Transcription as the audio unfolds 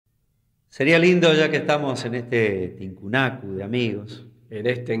Sería lindo, ya que estamos en este tincunacu de amigos. En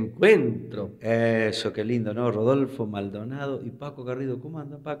este encuentro. Eso, qué lindo, ¿no? Rodolfo Maldonado y Paco Garrido. ¿Cómo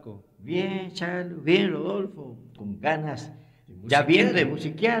anda, Paco? Bien, Shalo, bien, Rodolfo, con ganas ¿De ya bien musiquear? de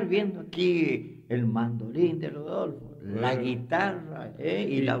musiquear, viendo aquí el mandolín de Rodolfo, la guitarra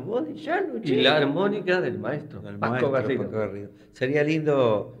y la voz de Shalo, Y che. la armónica del maestro, El Paco maestro Garrido. Paco Garrido. Sería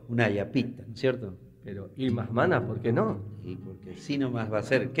lindo una yapita, ¿no es cierto? Pero, y más manas, ¿por qué no? Y porque si nomás va a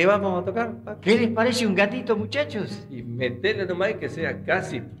ser. ¿Qué vamos a tocar, Paco? ¿Qué les parece un gatito, muchachos? Y metele nomás y que sea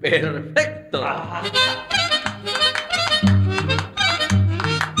casi perfecto.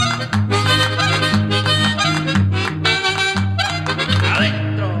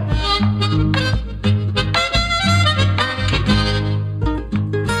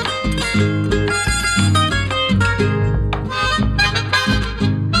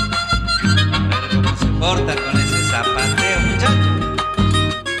 ¿Cómo se portan con ese zapateo, muchachos?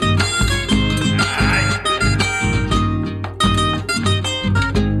 Ay.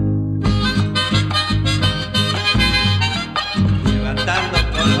 Levantando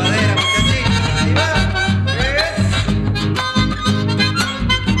polvadera, muchachitos. Ahí va.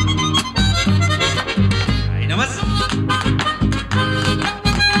 Ahí nomás.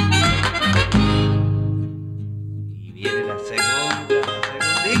 Y viene la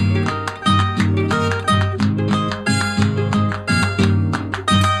segundita.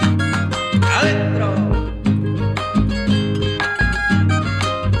 Adentro.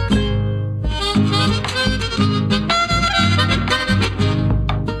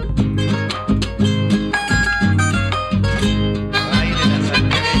 Baile la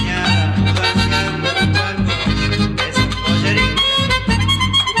santiagueñada, danzando los tangos, esa pollerita.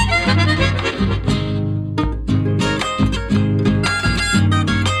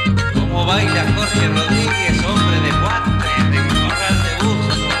 Como baila Jorge Rodríguez, hombre de guantes, de corral de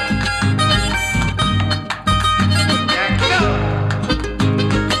buzo. ¡Ya acaba!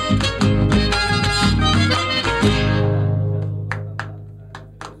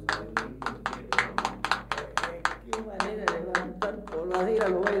 Qué manera de levantar polvadera a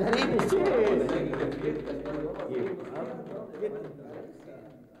los bailarines, che.